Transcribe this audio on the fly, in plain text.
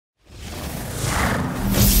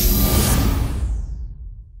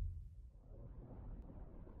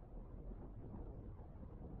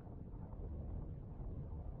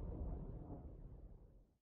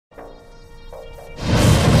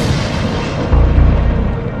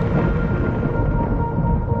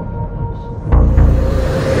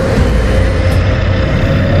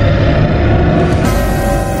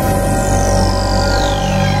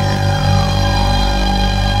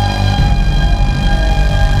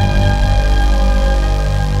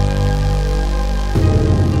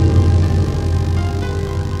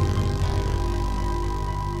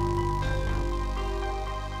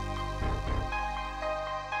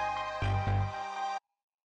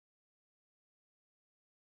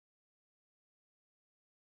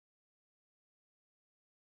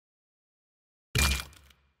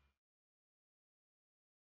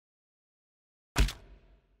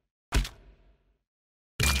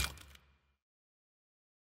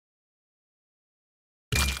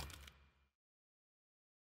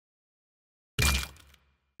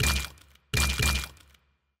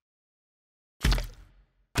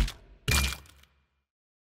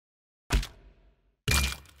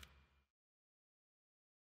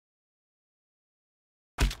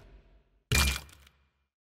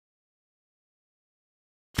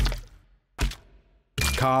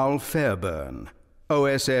Carl Fairburn,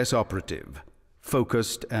 OSS operative,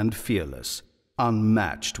 focused and fearless,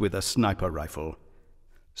 unmatched with a sniper rifle.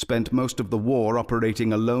 Spent most of the war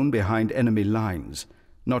operating alone behind enemy lines,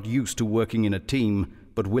 not used to working in a team,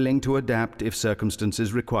 but willing to adapt if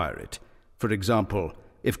circumstances require it. For example,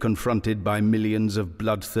 if confronted by millions of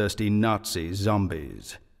bloodthirsty Nazi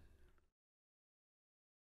zombies.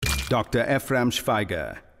 Dr. Ephraim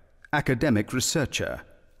Schweiger, academic researcher,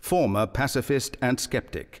 former pacifist and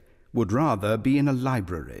skeptic, would rather be in a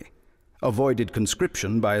library. Avoided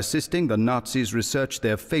conscription by assisting the Nazis research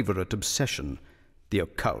their favorite obsession, the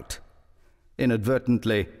occult.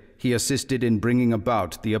 Inadvertently, he assisted in bringing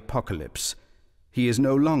about the apocalypse. He is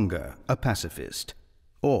no longer a pacifist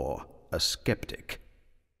or a skeptic.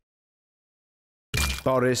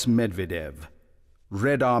 Boris Medvedev,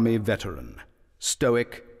 Red Army veteran,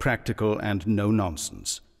 stoic, practical, and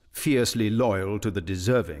no-nonsense, fiercely loyal to the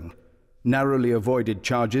deserving, narrowly avoided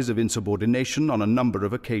charges of insubordination on a number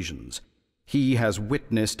of occasions. He has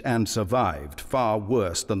witnessed and survived far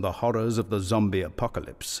worse than the horrors of the zombie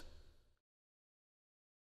apocalypse.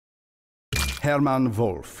 Hermann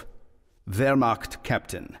Wolf, Wehrmacht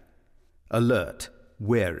captain, alert,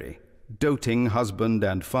 wary, doting husband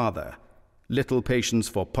and father, little patience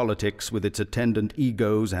for politics with its attendant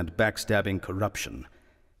egos and backstabbing corruption,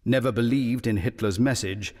 never believed in Hitler's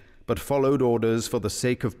message, but followed orders for the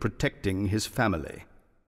sake of protecting his family.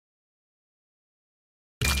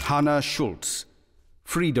 Hannah Schultz,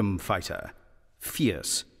 freedom fighter,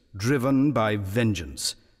 fierce, driven by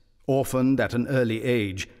vengeance, orphaned at an early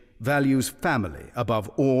age, values family above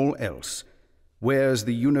all else, wears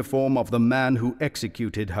the uniform of the man who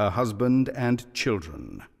executed her husband and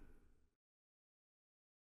children.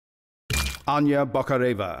 Anya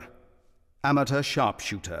Bokareva, amateur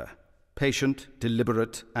sharpshooter, patient,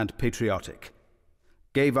 deliberate, and patriotic.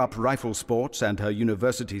 Gave up rifle sports and her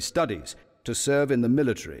university studies to serve in the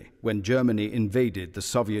military when Germany invaded the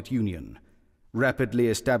Soviet Union. Rapidly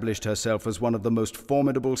established herself as one of the most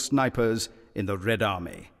formidable snipers in the Red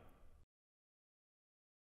Army.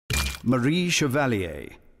 Marie Chevalier,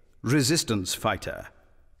 resistance fighter,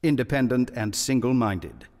 independent and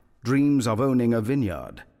single-minded, dreams of owning a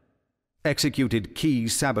vineyard. Executed key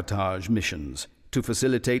sabotage missions to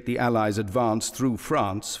facilitate the Allies' advance through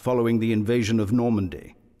France following the invasion of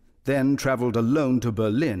Normandy. Then traveled alone to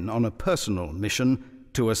Berlin on a personal mission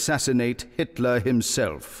to assassinate Hitler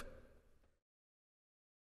himself.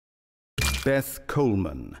 Beth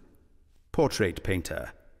Coleman, portrait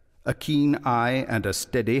painter, a keen eye and a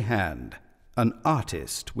steady hand, an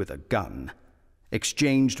artist with a gun.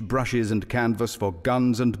 Exchanged brushes and canvas for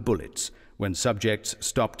guns and bullets when subjects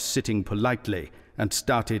stopped sitting politely and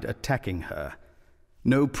started attacking her.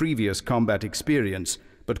 No previous combat experience,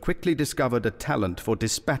 but quickly discovered a talent for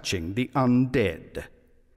dispatching the undead.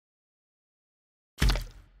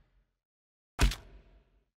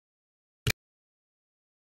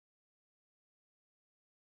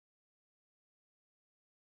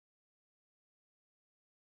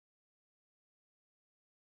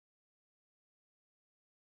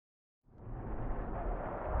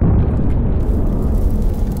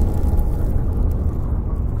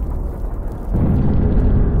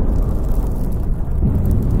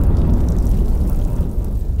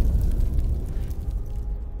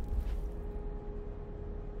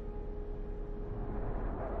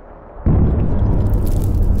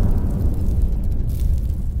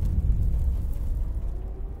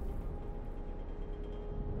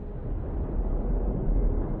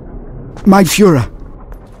 My Führer,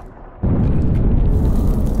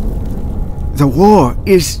 the war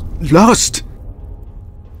is lost.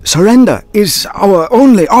 Surrender is our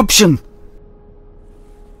only option.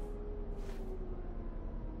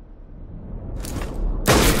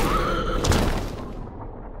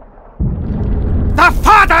 The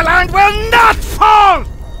fatherland will not fall!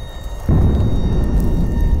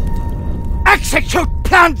 Execute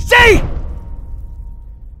Plan Z!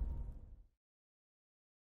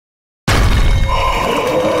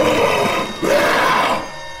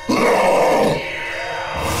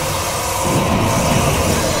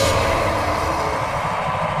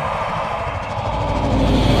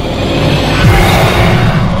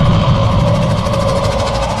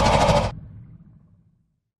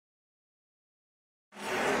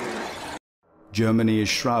 Germany is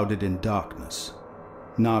shrouded in darkness.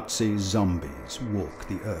 Nazi zombies walk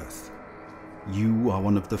the earth. You are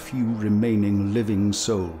one of the few remaining living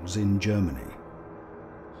souls in Germany.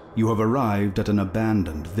 You have arrived at an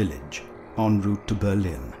abandoned village, en route to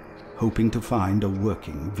Berlin, hoping to find a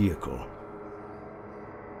working vehicle.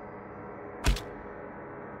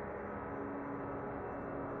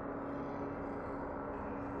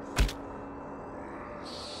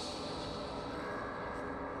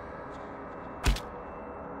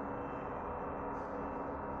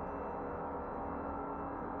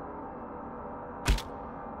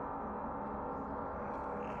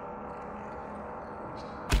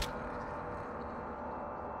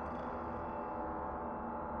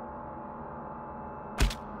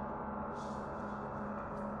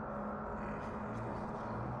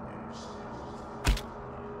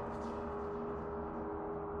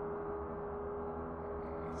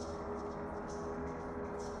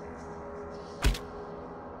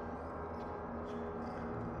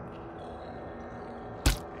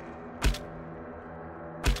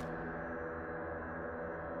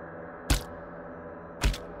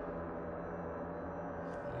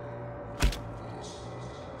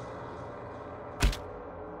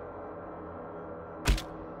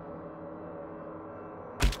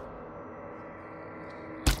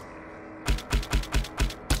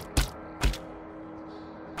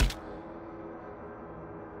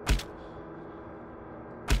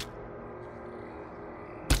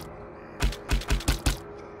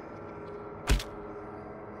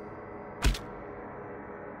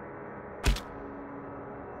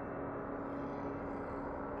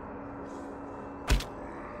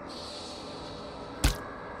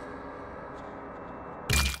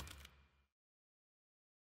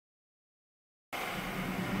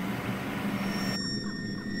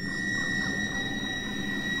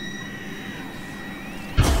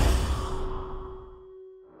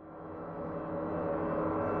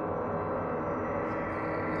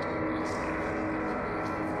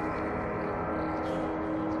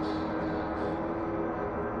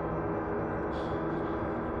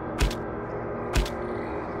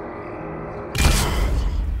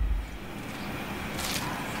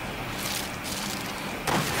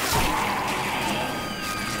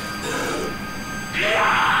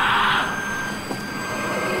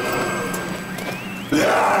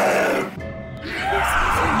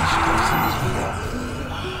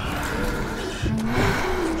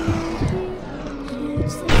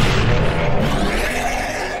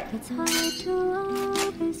 It's hard to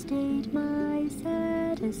overstate my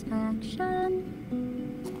satisfaction.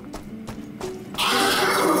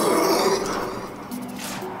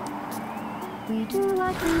 We do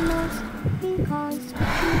what we must because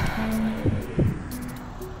we can.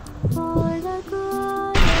 For the good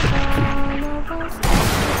of all of us,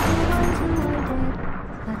 the ones who are dead.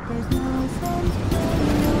 But there's no sense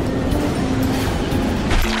playing over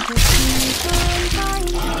the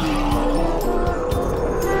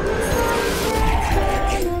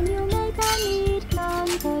and you make a neat gun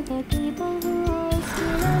for the people who are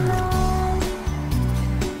still alive.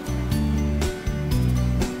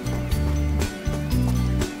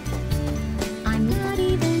 I'm not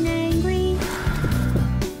even angry.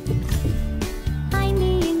 I'm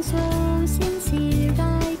being so sincere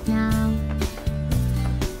right now.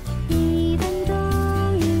 Even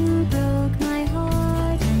though you broke my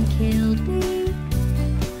heart and killed me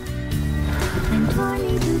and tore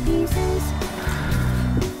me to pieces,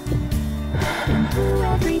 into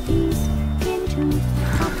every piece, into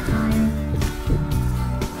hot fire.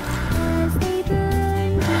 As they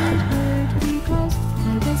burned, it hurt because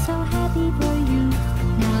I was so happy for you.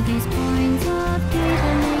 Now these points of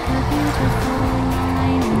data make a beautiful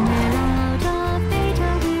line, and we're out of data,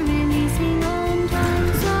 we're releasing on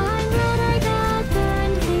time. So I'm glad I got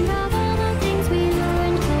burned. Think of all the things we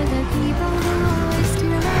learned for the people who are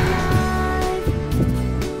still alive.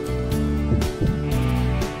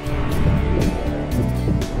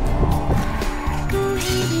 Go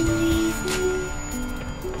ahead and leave me.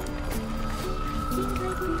 Think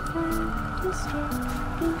I prefer to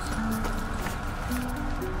stay inside.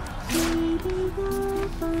 Maybe you'll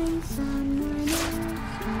find someone else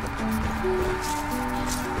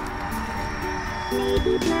who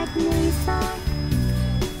maybe Black Mesa.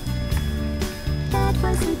 That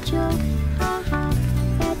was a joke, haha,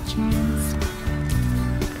 that chance.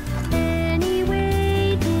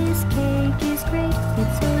 Anyway, this cake is great.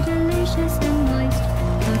 It's so delicious and moist.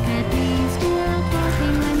 Look at me still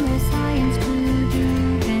talking when there's science to do.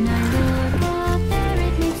 When I look up there,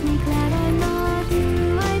 it makes me glad I'm not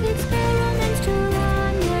you. I've experiments to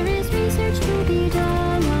run. There is research to be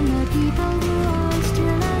done on the people who are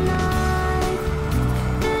still alive.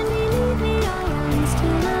 And believe me, I am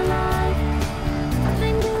still alive.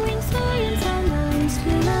 I'm doing science on the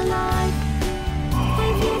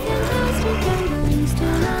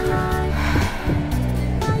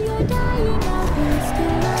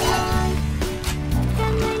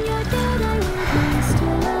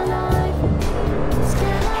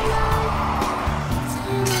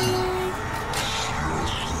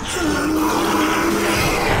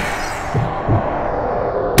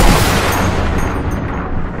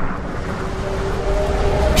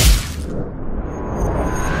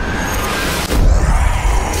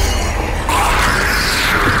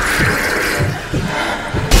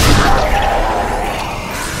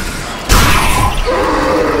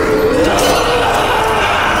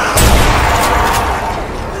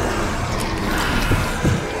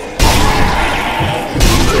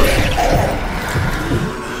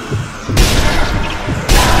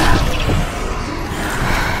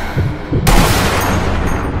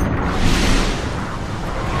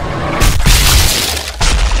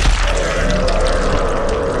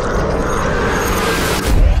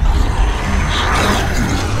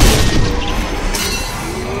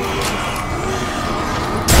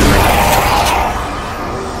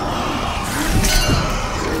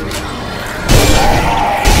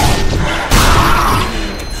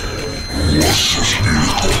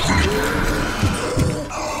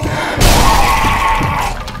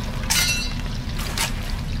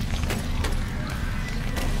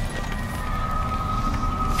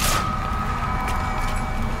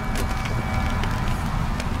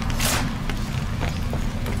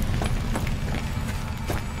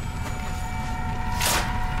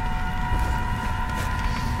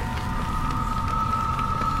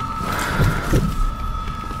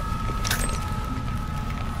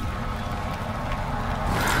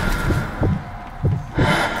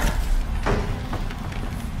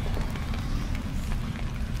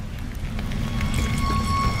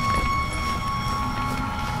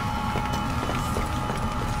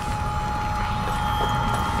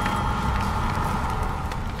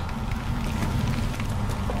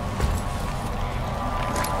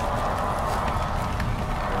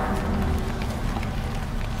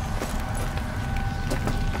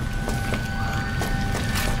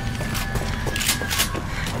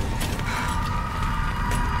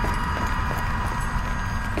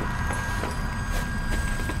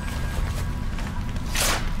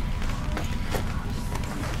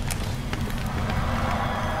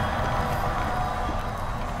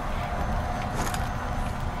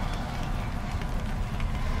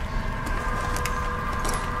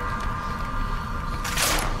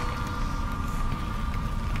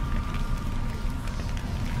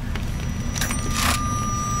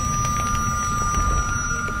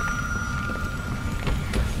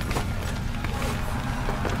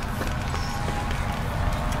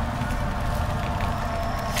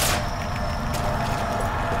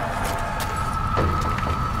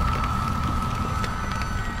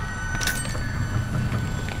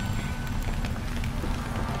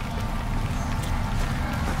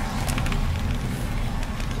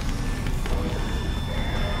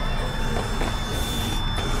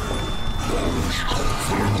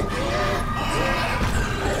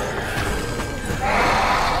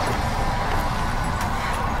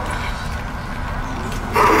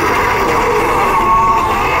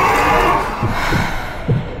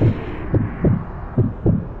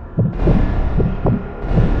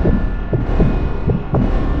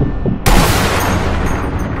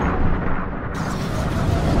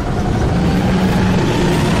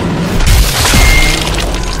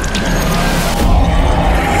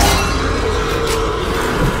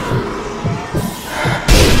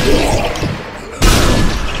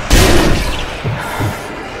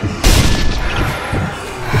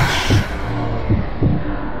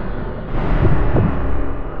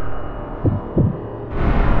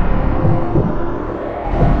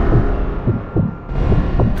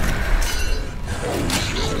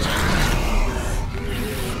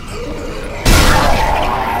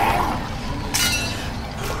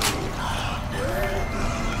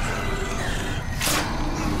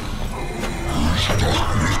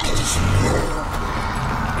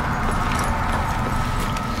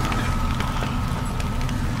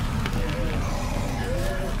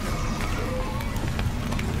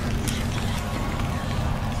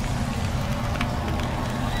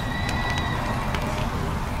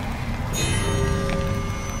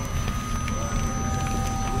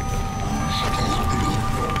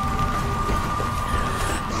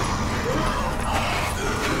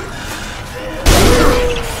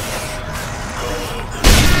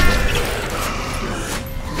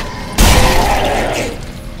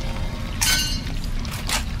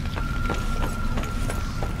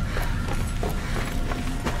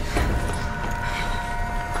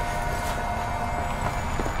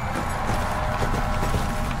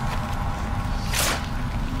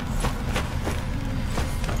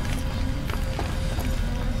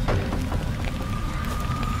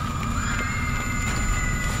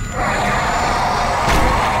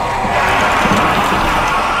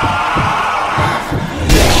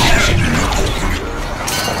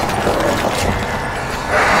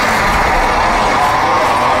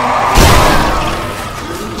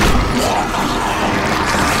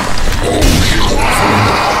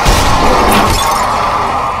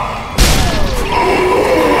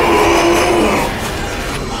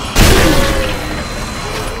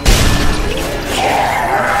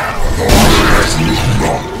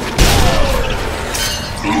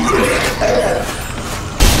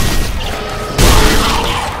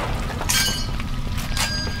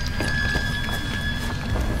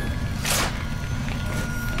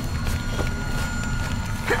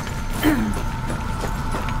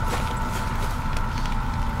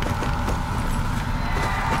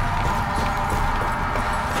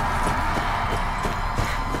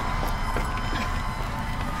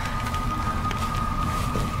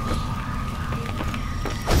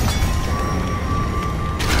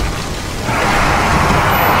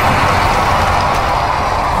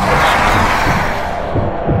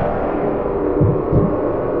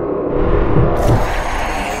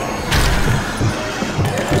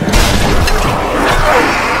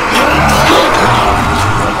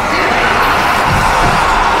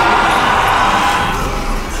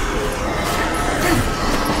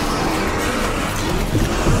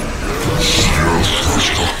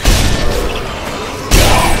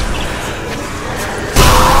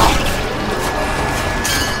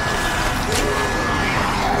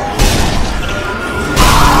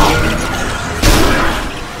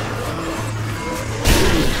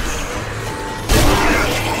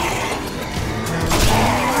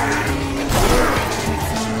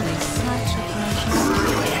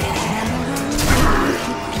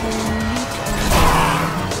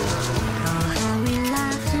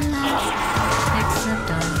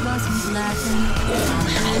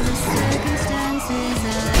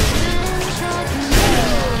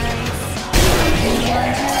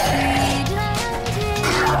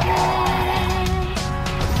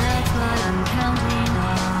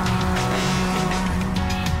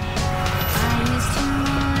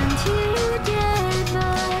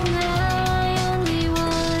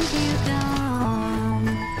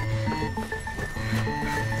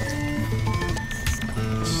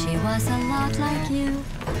was a lot like you,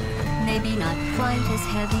 maybe not quite as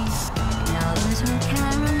heavy. Now little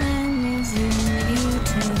Carolyn is in you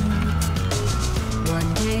too. One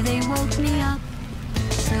day they woke me up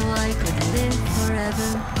so I could live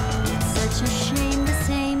forever. It's such a shame the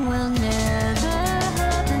same will never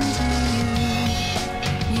happen to you.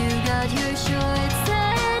 You got your short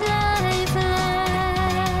sad life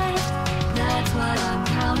left. That's what I'm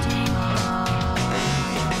counting on.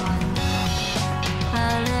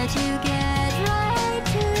 I'll let you get right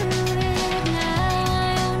to it now. I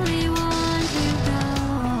only want you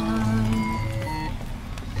gone.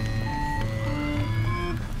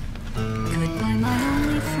 Goodbye, my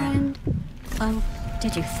only friend. Oh,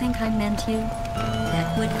 did you think I meant you?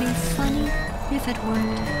 That would be funny if it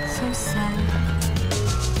weren't so sad.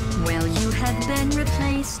 Well, you have been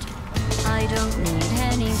replaced. I don't need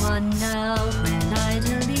anyone now. When I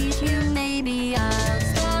delete you, maybe